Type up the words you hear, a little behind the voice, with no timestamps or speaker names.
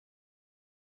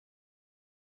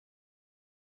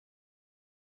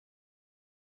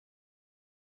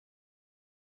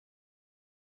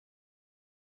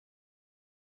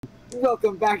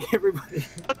Welcome back, everybody.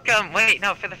 Welcome. Wait,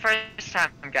 no, for the first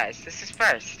time, guys. This is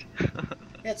first.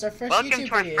 Yeah, it's our first Welcome YouTube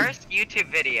to our video. first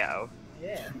YouTube video.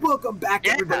 Yeah. Welcome back,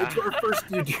 Yeah. everybody, to our first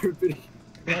YouTube video.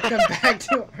 Welcome back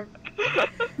to our...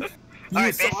 You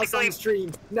Alright, saw us on basically- the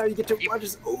stream. Now you get to watch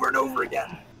us over and over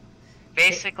again.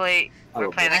 Basically, we're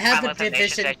Oh, playing I the have a Commonwealth of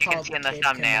Nations, division as you can called see in the Cape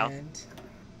thumbnail. Command.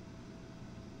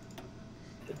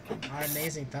 Our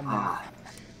amazing thumbnail. Ah,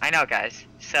 I know, guys.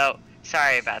 So,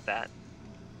 sorry about that.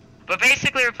 But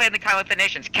basically, we're playing the Commonwealth of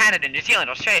Nations. Canada, New Zealand,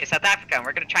 Australia, South Africa, and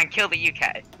we're gonna try and kill the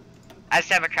UK. As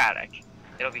democratic.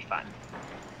 It'll be fun.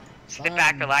 Sit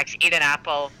back, Fun. relax, eat an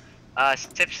apple,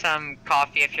 sip some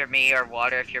coffee if you're me, or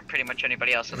water if you're pretty much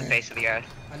anybody else on the face of the earth.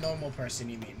 A normal person,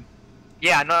 you mean?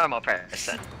 Yeah, normal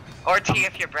person. Or tea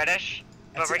if you're British.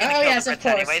 But we're gonna Oh, kill yes, the of Brits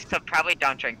course. anyways, so probably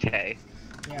don't drink tea.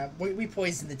 Yeah, we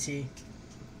poisoned the tea.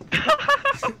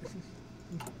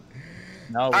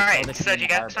 No. Alright, so do you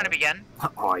guys want to begin?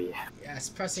 oh yeah. Yes,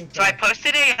 pressing So I play.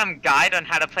 posted a guide on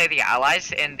how to play the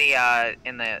allies in the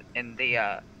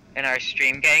in our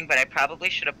stream gang, but I probably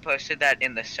should have posted that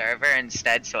in the server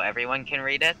instead so everyone can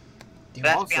read it. Do But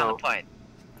that's Also- beyond the point.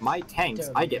 My tanks,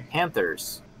 Go I over get here.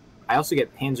 Panthers. I also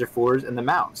get Panzer IVs and the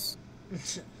mouse.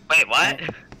 Wait, what?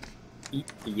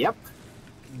 Yep.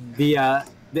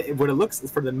 What it looks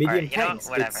for the medium Alright, you know, tanks,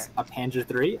 whatever. it's a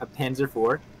Panzer III, a Panzer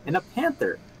IV, and a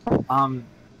Panther.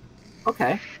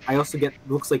 Okay. I also get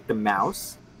looks like the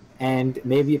mouse, and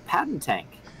maybe a patent tank.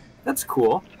 That's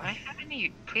cool. Do I have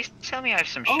any? Please tell me I have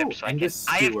some Oh, ships. So and I the have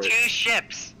Stewart. 2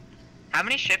 ships. How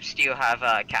many ships do you have,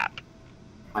 Cap?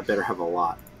 I better have a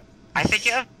lot. I think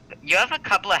you have a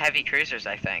couple of heavy cruisers.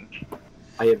 I think.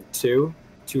 I have two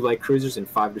light cruisers and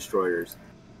 5 destroyers.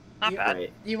 Not You- bad.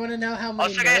 Right. You want to know how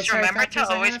many Also, guys, military remember factories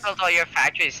to I always have? build all your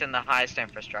factories in the highest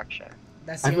infrastructure.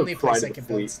 That's I the have a only place I private can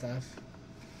fleet. build stuff.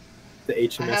 The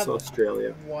HMS I have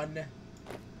Australia.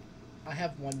 I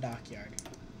have one dockyard.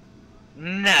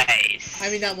 Nice. I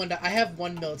mean, not one. I have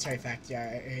one military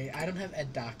factory. I don't have a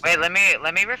dockyard. Wait,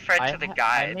 let me refer to the I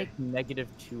guide. make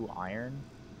 -2 iron.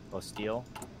 Or steel.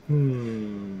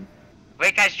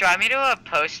 Wait, guys, do you want me to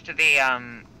post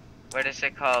the what is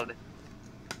it called?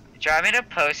 Do you want me to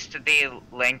post the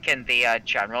link in the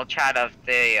general chat of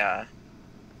the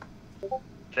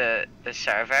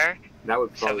server That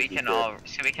would so probably we be can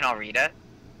good. all read it?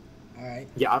 All right.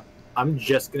 Yeah, I'm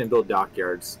just gonna build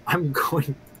dockyards. I'm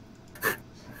going.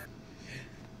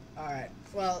 All right.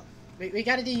 Well, we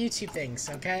got to do YouTube things,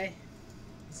 okay?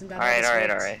 Isn't that All right, how all this right,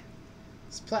 all works? right.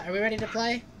 Let's play. Are we ready to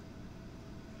play?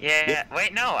 Yeah.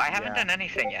 Wait, no, I haven't Yeah. done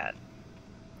anything yet.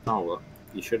 Oh, well,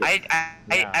 you should have.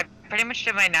 I pretty much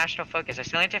did my national focus. I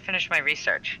still need to finish my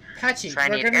research. Patchy, So I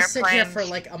we're need gonna sit here airplanes. for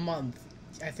like a month.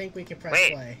 I think we can press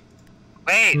Wait. play.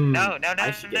 Wait, Hmm, no,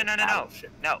 I should get a no.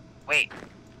 battleship. No, wait.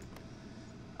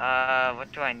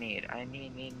 What do I need? I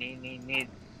need.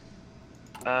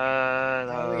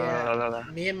 Oh, yeah.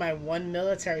 Me and my one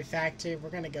military factory, we're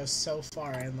gonna go so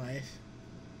far in life.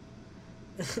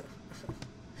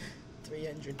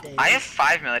 300 days. I have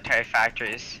 5 military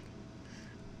factories.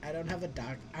 I don't have a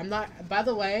dock. I'm not. By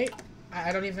the way,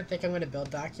 I don't even think I'm gonna build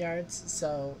dockyards.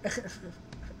 So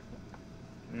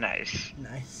Nice.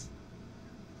 nice.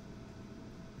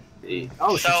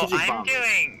 Oh, So strategic I'm bombers.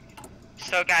 doing.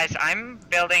 So guys, I'm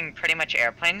building pretty much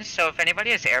airplanes. So if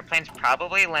anybody has airplanes,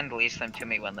 probably lend lease them to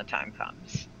me when the time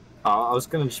comes. I was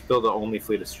gonna just build an only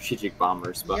fleet of strategic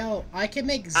bombers, but Yo, I can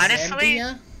make Honestly-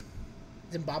 Zambia,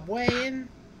 Zimbabwean.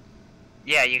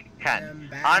 Yeah, you can.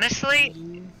 Honestly,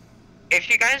 if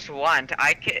you guys want,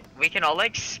 we can all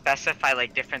like specify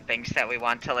like different things that we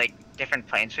want to like different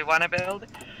planes we want to build.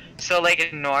 So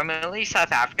like normally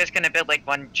South Africa's gonna build like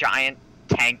one giant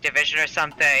tank division or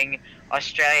something.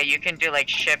 Australia, you can do like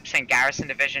ships and garrison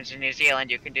divisions. In New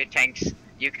Zealand, you can do tanks.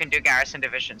 You can do garrison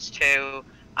divisions too.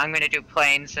 I'm gonna do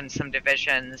planes and some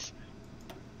divisions.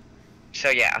 So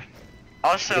yeah.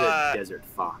 Also, I get a desert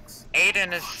fox.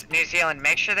 Aiden is New Zealand.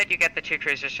 Make sure that you get the 2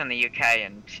 cruisers from the UK,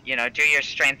 and do your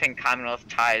strength and Commonwealth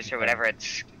ties or whatever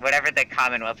the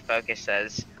Commonwealth focus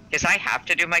is. Because I have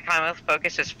to do my Commonwealth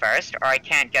focuses first, or I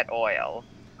can't get oil.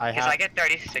 Because I get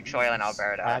 36 oil in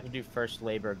Alberta. I have to do first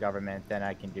labor government, then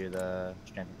I can do the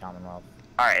strength and commonwealth,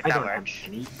 All right, I that don't works.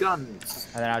 have any guns.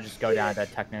 and then I'll just go down to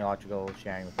technological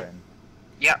sharing with Britain.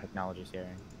 Yep. Technology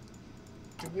sharing.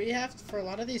 Do we have for a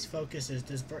lot of these focuses?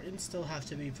 Does Britain still have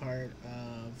to be part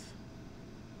of?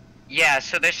 Yeah.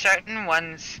 So there's certain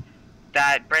ones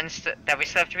that that we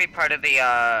still have to be part of the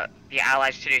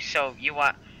allies to do. So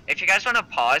if you guys want to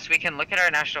pause, we can look at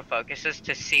our national focuses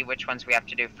to see which ones we have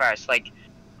to do first. Like,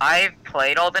 I've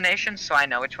played all the nations, so I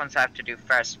know which ones I have to do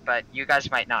first, but you guys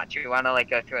might not. Do you want to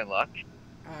like go through and look?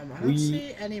 I don't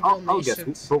see any real nations.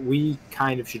 Guess, but we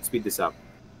kind of should speed this up.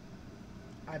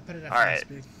 I put it at fast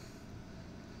speed.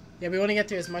 Yeah, we want to get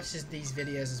through as much as these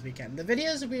videos as we can. The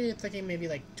videos will be thinking maybe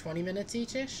like 20 minutes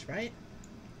each-ish, right?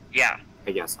 Yeah.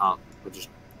 I guess. We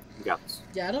got this.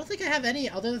 Yeah, I don't think I have any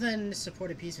other than support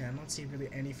appeasement. I don't see really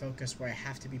any focus where I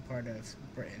have to be part of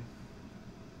Britain.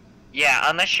 Yeah,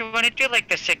 unless you want to do like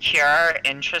the secure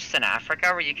interests in Africa,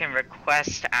 where you can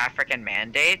request African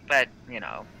mandate, but you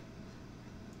know.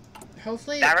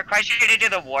 Hopefully. That requires you to do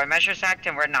the War Measures Act,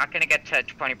 and we're not going to get to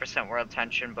 20% world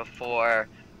tension before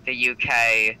the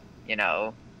UK, you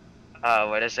know,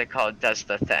 what is it called, does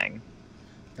the thing.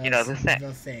 You know, the thing.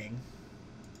 The thing.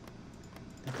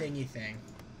 The thingy thing.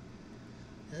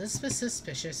 Is this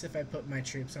suspicious if I put my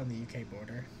troops on the UK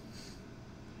border?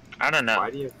 I don't know.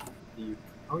 Why do you...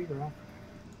 Oh, you're right.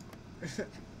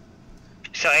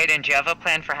 So, Aiden, do you have a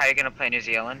plan for how you're going to play New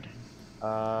Zealand?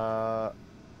 Not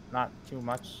too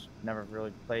much. Never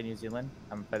really played New Zealand.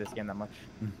 I haven't played this game that much.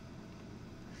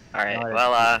 Alright,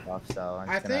 well, so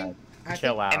I think...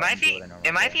 chill out. Am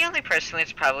I the only person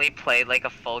that's probably played, like, a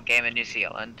full game in New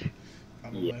Zealand?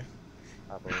 Probably. Yeah.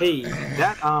 Hey,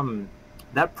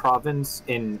 that province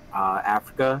in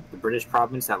Africa, the British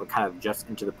province that kind of just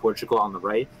into the Portugal on the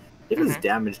right, it has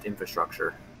damaged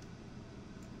infrastructure.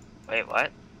 Wait,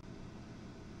 what?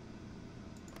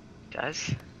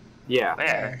 Does? Yeah.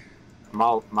 Where?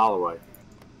 Malawi.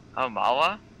 Oh,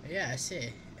 Malwa? Yeah, I see.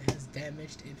 It has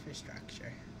damaged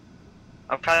infrastructure.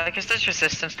 Oh, probably because there's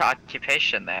resistance to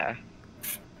occupation there.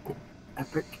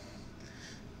 Epic.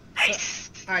 Nice!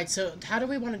 Alright, so how do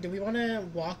we want to... Do we want to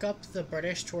walk up the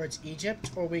British towards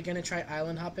Egypt, or are we going to try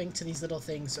island hopping to these little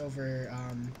things over,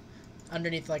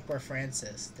 underneath, like, where France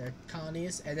is? Their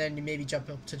colonies, and then maybe jump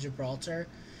up to Gibraltar,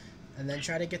 and then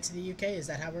try to get to the UK? Is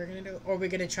that how we're going to do it? Or are we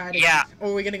going to try to... Yeah.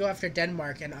 Or are we going to go after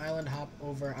Denmark and island hop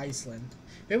over Iceland?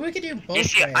 Maybe we could do both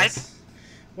see, ways.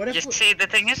 What if see, the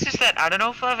thing is that I don't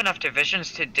know if we'll have enough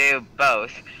divisions to do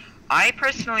both. I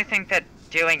personally think that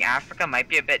doing Africa might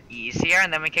be a bit easier,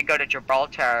 and then we could go to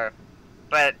Gibraltar,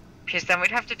 but because then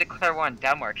we'd have to declare war on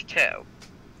Denmark too.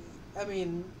 I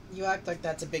mean, you act like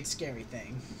that's a big scary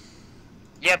thing.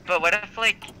 Yeah, but what if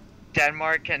like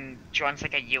Denmark and joins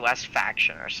like a U.S.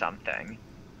 faction or something?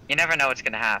 You never know what's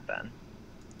gonna happen.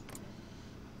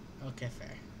 Okay, fair.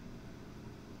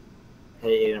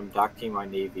 Hey, I'm docking my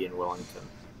navy in Wellington.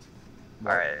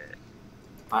 Alright.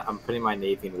 I'm putting my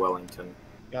navy in Wellington.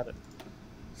 Got it.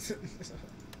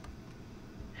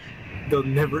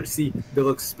 They'll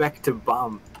expect to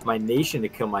bomb my nation to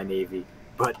kill my navy,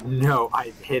 but no,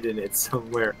 I've hidden it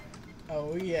somewhere.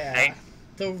 Oh yeah, hey.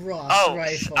 The Ross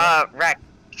rifle. Rex,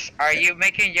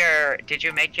 did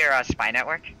you make your spy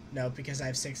network? No, because I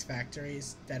have 6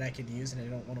 factories that I could use, and I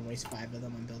don't want to waste 5 of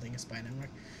them on building a spy network.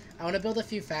 I want to build a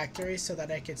few factories so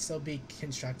that I could still be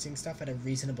constructing stuff at a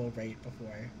reasonable rate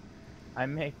before. I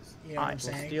make You know what I'm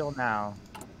saying? steel now.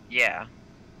 Yeah.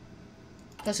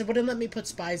 Plus, it wouldn't let me put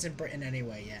spies in Britain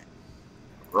anyway yet.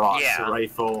 Ross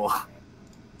rifle.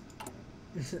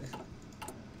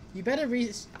 You better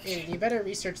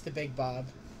research the Big Bob.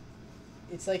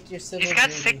 It's like your civil He's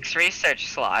got duty. 6 research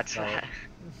slots. Right.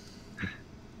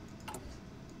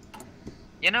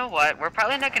 You know what? We're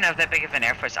probably not gonna have that big of an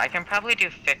air force. I can probably do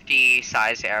 50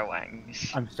 size air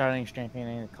wings. I'm starting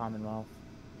strengthening the Commonwealth.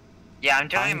 Yeah, I'm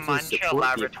doing Montreal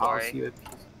Laboratory.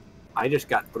 I just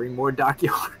got 3 more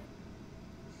dockyards.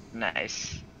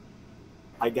 Nice.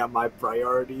 I got my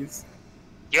priorities.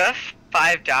 You have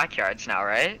 5 dockyards now,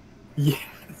 right?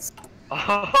 Yes.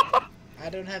 Oh. I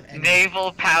don't have any.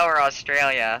 Naval Power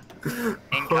Australia.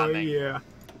 Incoming. Oh yeah.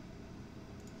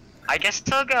 I guess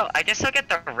I'll get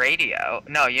the radio.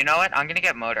 No, you know what? I'm gonna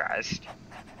get motorized.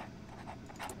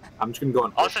 I'm just gonna go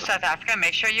on. Also, South Africa,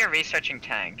 make sure you're researching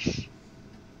tanks.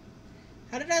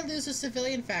 How did I lose a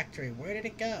civilian factory? Where did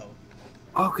it go?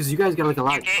 Oh, because you guys got like a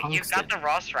lot of tungsten. You got the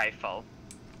Ross rifle.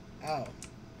 Oh.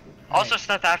 Also,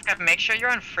 South Africa, make sure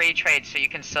you're on free trade so you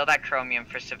can sell that chromium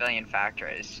for civilian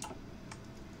factories.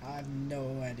 I have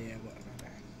no idea what.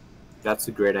 That's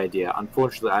a great idea.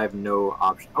 Unfortunately, I have no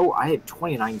option. Oh, I had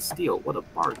 29 steel. What a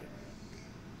bargain.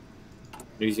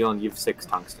 New Zealand, you have 6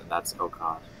 tungsten. That's, oh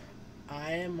god.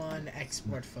 I am on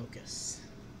export focus.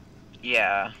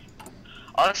 Yeah.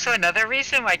 Also, another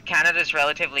reason why Canada's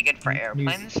relatively good for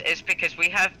airplanes is because we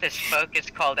have this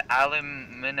focus called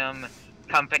Aluminum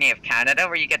Company of Canada,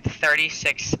 where you get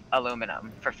 36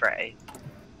 aluminum for free.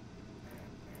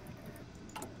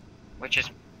 Which is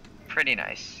pretty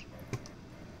nice.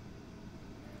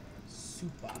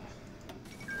 Super.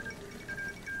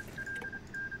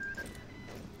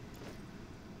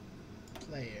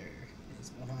 Player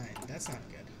is behind. That's not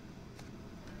good.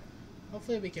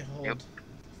 Hopefully we can hold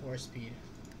 4 speed.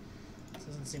 This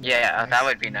doesn't seem like Yeah, a that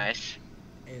would be speed. nice.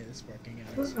 It is working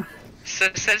out. So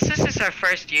since this is our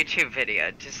first YouTube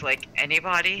video, does like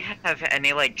anybody have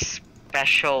any like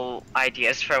special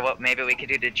ideas for what maybe we could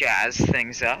do to jazz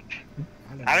things up?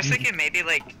 I was thinking maybe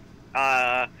like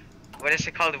what is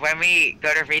it called? When we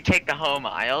go to retake the home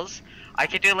isles, I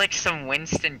could do like some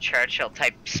Winston Churchill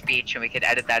type speech, and we could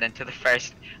edit that into the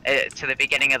first to the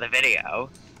beginning of the video.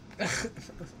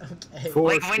 Okay.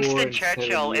 Like Winston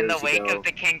Churchill, in the wake of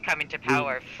the king coming to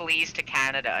power, flees to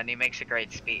Canada and he makes a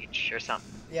great speech or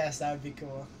something. Yes, that would be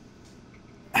cool.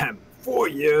 4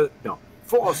 years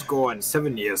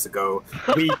ago,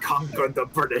 we conquered the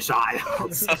British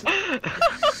Isles.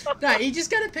 Nah, you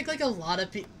just gotta pick like a lot of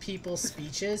people's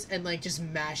speeches and like just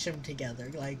mash them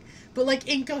together, like, but like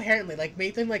incoherently, like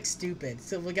make them like stupid.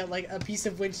 So we'll get like a piece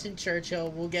of Winston Churchill,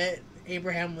 we'll get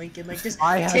Abraham Lincoln, like just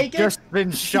I have take just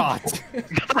been shot.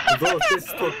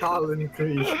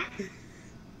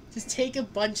 Just take a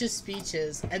bunch of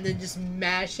speeches and then just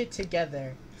mash it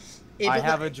together. I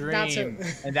have a dream,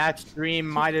 and that dream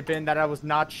might have been that I was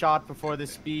not shot before the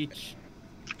speech.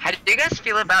 How do you guys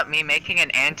feel about me making an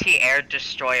anti-air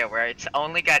destroyer where it's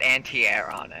only got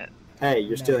anti-air on it? Hey,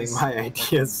 you're stealing my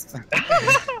ideas.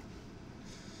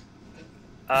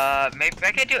 Maybe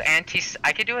I could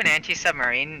do an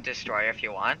anti-submarine destroyer if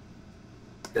you want.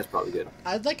 That's probably good.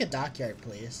 I'd like a dockyard,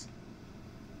 please.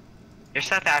 You're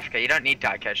South Africa. You don't need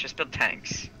dockyards. Just build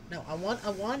tanks. No, I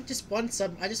want just one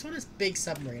I just want a big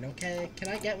submarine. Okay, can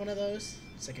I get one of those?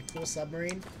 It's like a cool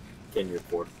submarine. Can you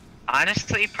afford?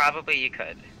 Honestly, probably you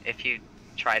could if you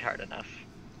tried hard enough.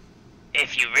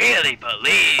 If you really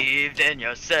believed in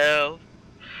yourself,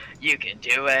 you can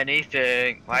do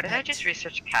anything. Why did I just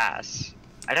research CAS?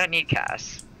 I don't need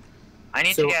CAS. I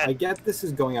need to get. I get this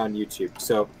is going on YouTube.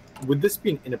 So would this be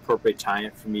an inappropriate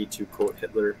time for me to quote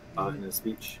Hitler in a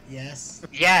speech? Yes.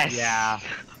 Yes. Yeah.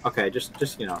 Okay,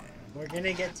 just you know. We're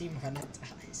gonna get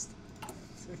demonetized.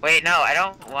 Wait, no, I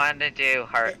don't want to do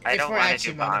heart. I don't want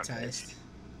to do bombers. Monetized.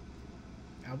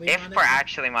 If we're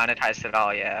actually monetized at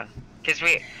all, yeah. Cause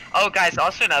we. Oh, guys.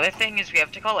 Also, another thing is we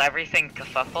have to call everything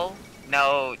kerfuffle.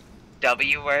 No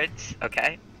W words.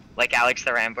 Okay. Like Alex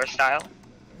the Rambler style.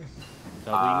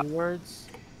 W words?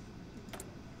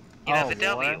 You know Oh, the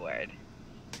W what? word.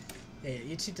 Yeah,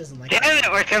 YouTube doesn't like Damn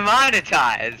it, we're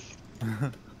demonetized.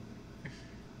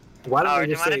 Why don't Oh, we we're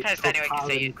just say demonetized anyway, 'cause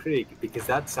they- Topham Creek? Because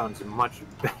that sounds much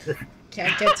better.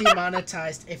 Can't get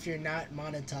demonetized if you're not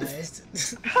monetized.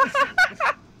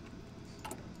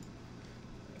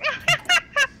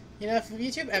 You know, if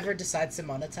YouTube ever decides to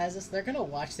monetize us, they're gonna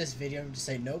watch this video and just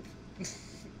say nope.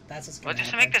 That's what's We'll gonna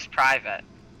just happen. make this private.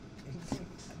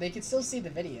 They can still see the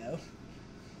video.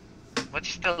 We'll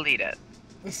just delete it.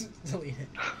 Delete it.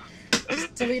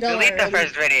 Just delete all Delete our the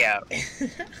first video.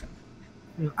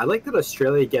 I like that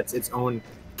Australia gets its own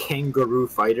kangaroo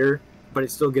fighter, but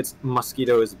it still gets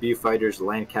mosquitoes, bee fighters,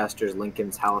 Lancasters,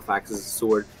 Lincolns, Halifaxes,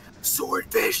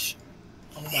 swordfish.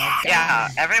 Oh my god. Yeah,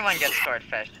 everyone gets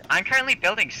swordfish. I'm currently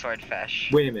building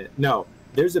swordfish. Wait a minute, no,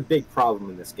 there's a big problem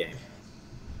in this game.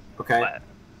 Okay, What?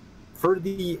 for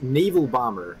the naval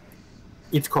bomber,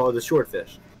 it's called the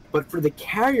swordfish, but for the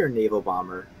carrier naval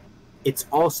bomber, it's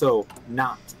also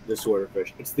not the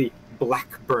swordfish. It's the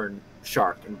Blackburn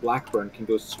shark, and Blackburn can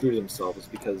go screw themselves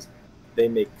because they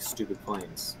make stupid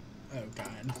planes. Oh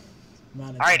god.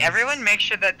 Alright, everyone make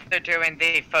sure that they're doing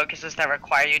the focuses that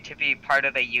require you to be part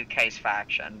of the UK's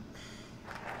faction.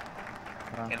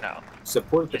 You know.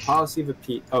 Support the policy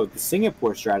of the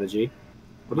Singapore strategy.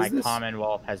 What My is this?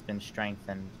 Commonwealth has been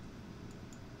strengthened.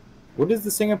 What does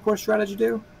the Singapore strategy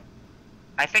do?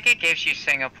 I think it gives you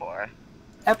Singapore.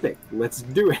 Epic. Let's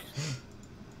do it.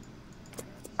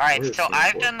 Alright, Where's so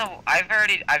I've Singapore?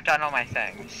 done all my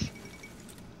things.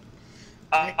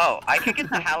 I can get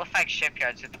the Halifax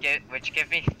shipyards, which give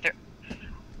me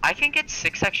I can get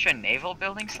 6 extra naval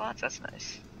building slots. That's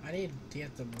nice. I need to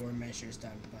get the war measures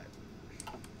done, but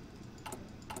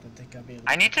I don't think I'll be able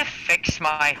to. I need to fix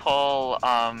my whole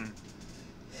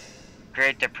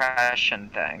Great Depression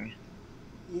thing.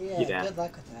 Yeah, good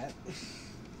luck with that.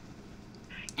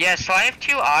 Yeah, so I have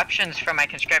 2 options for my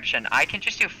conscription. I can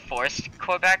just do forced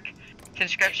Quebec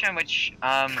conscription, which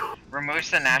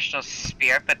removes the national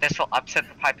spirit, but this will upset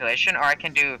the population, or I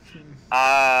can do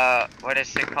what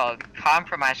is it called,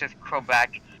 compromise with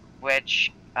Quebec,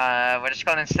 which what is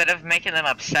called, instead of making them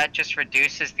upset, just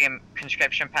reduces the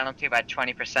conscription penalty by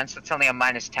 20%, so it's only a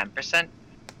minus 10%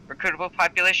 recruitable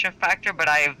population factor, but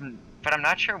I'm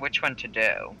not sure which one to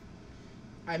do.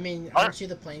 I mean, aren't you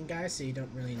the plain guy, so you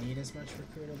don't really need as much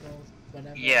recruitable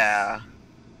whatever? Yeah,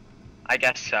 I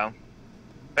guess so.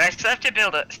 But I still have to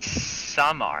build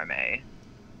some army.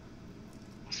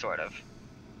 Sort of.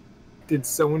 Did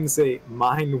someone say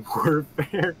mine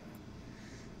warfare?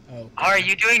 Oh. Oh, are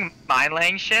you doing mine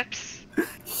laying ships?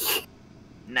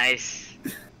 Nice.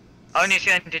 Oh, New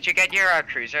Zealand, did you get your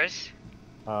cruisers?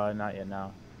 Not yet,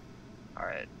 no.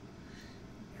 Alright.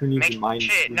 Who needs mine?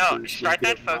 No, start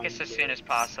that focus as soon as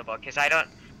possible, because I don't...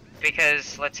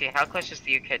 Because, let's see, how close is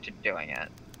the UK to doing it?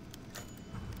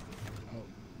 Oh.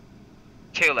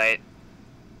 Too late.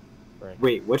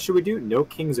 Wait, what should we do? No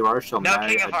kings of ours shall marry. No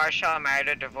king of ours shall marry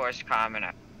a divorced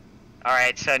commoner.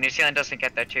 Alright, so New Zealand doesn't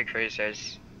get their 2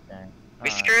 cruisers. Okay. We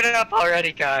screwed it up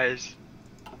already, guys.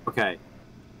 Okay.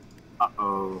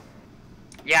 Uh-oh.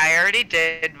 Yeah, I already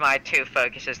did my 2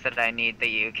 focuses that I need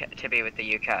the UK to be with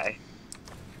the UK.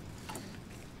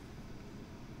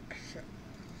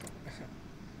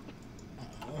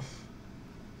 Uh-oh.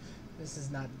 This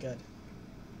is not good.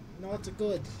 Not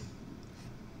good.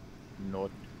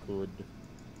 Not good.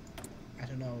 I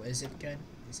don't know, is it good?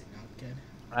 Is it not good?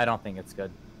 I don't think it's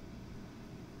good.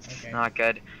 Okay. Not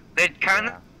good. They're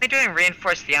currently doing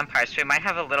reinforce the empire, so we might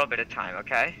have a little bit of time,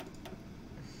 okay?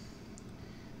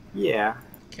 Yeah.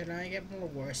 Can I get more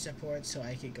war support so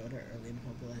I could go to early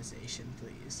mobilization,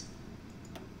 please?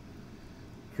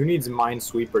 Who needs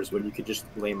minesweepers when you could just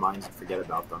lay mines and forget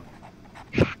about them?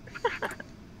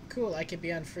 Cool, I could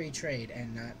be on free trade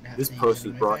and not have This to post use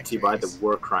was my brought to you by the factories.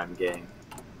 War Crime Gang.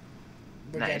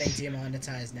 We're Nice. getting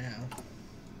demonetized now.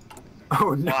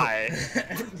 Oh no. Why?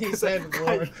 He said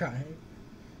war crime.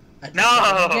 I did No!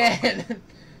 that again.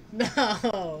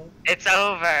 No! It's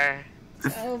over.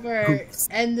 It's over.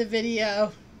 End the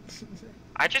video.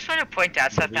 I just want to point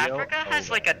out, South Video Africa has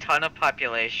like a over. ton of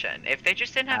population. If they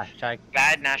just didn't have Hashtag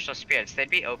bad national spirits, they'd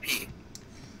be OP.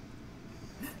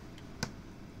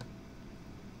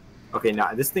 Okay,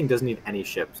 now this thing doesn't need any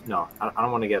ships. No, I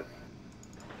don't want to get.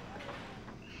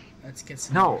 Let's get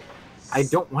some. No, I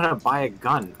don't want to buy a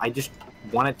gun. I just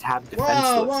want it to have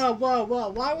defenseless. Whoa!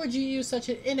 Why would you use such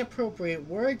an inappropriate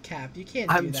word, Cap? You can't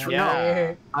do I'm that. tr-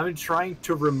 here. I'm trying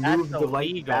to remove That's the light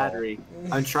illegal. battery.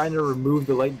 I'm trying to remove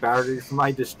the light battery from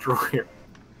my destroyer.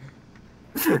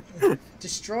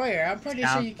 Destroyer. I'm pretty sure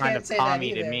sounds you kind can't of say that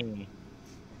Tommy either. to me.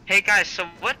 Hey guys, so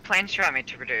what planes do you want me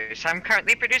to produce? I'm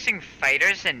currently producing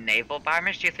fighters and naval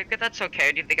bombers. Do you think that that's okay,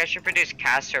 or do you think I should produce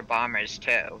casts or bombers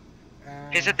too?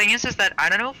 Because the thing is that I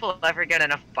don't know if we'll ever get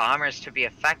enough bombers to be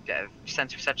effective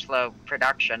since we're such low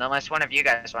production, unless one of you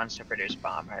guys wants to produce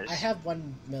bombers. I have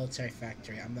one military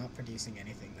factory. I'm not producing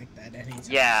anything like that anytime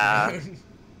Yeah. soon.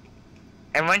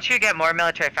 And once you get more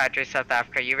military factories in South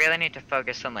Africa, you really need to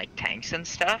focus on like tanks and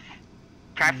stuff.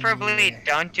 Preferably Yeah.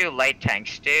 don't do light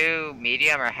tanks, do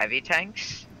medium or heavy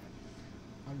tanks.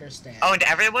 Understand. Oh, and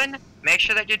everyone, make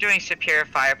sure that you're doing superior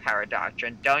firepower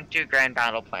doctrine. Don't do grand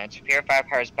battle plan. Superior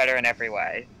firepower is better in every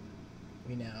way.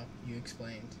 We know. You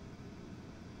explained.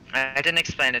 I didn't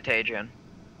explain it to Adrian.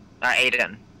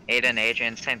 Aiden. Aiden,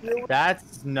 Adrian, same thing.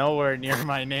 That's nowhere near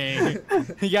my name.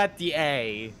 You got the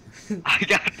A. I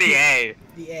got the A.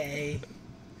 The A.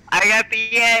 I got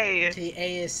the A. The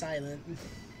A is silent.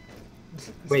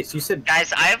 Wait, so you said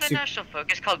Guys, I have a Sup- national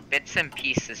focus called Bits and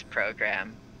Pieces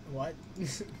program. What?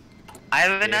 I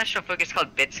have a Yeah. national focus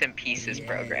called Bits and Pieces Yay.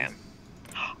 program.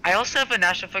 I also have a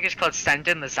national focus called Send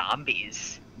in the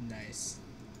Zombies. Nice.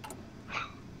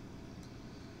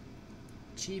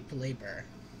 Cheap labor.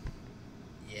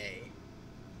 Yay.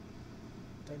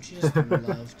 Don't you just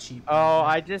love cheap Oh, labor?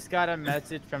 I just got a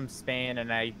message from Spain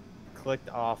and I clicked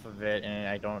off of it and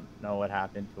I don't know what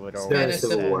happened to it or There what is it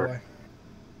Civil said. War.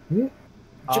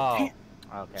 Oh, Japan.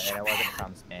 okay, that wasn't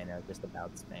from Spain, it was just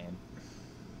about Spain.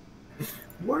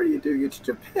 What are you doing? It's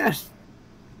Japan.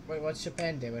 Wait, what's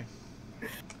Japan doing?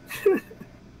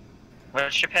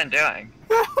 What's Japan doing?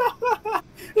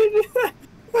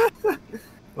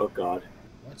 Oh God,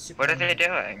 What's Japan What are they doing?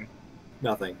 doing?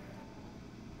 nothing.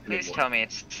 Please Anymore. tell me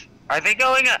it's... Are they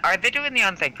doing the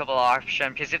unthinkable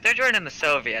option? Because if they're joining the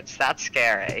Soviets, that's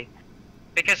scary.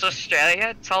 Because Australia,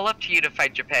 it's all up to you to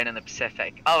fight Japan in the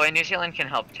Pacific. Oh, and New Zealand can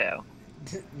help too.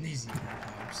 New Zealand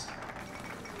helps.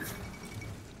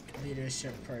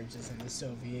 Leadership purges in the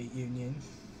Soviet Union.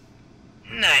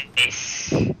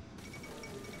 Nice.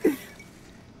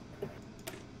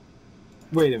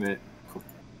 Wait a minute.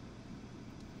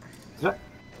 What?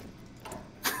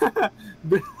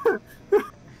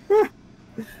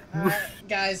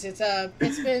 Guys, it's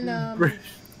been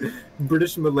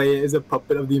British Malaya is a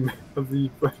puppet of the of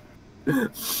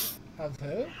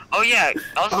who? Oh yeah,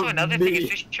 also Of another thing is me.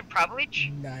 we should probably...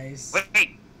 Nice.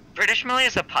 Wait, British Malay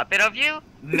is a puppet of you?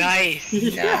 Nice.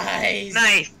 Nice.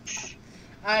 Nice.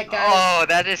 Alright, guys. Oh,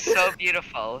 that is so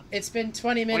beautiful. It's been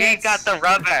 20 minutes. We got the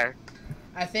rubber.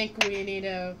 I think we need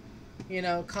to,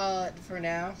 call it for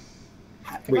now.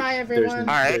 Wait, Goodbye, everyone.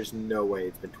 Alright. There's no way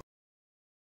it's been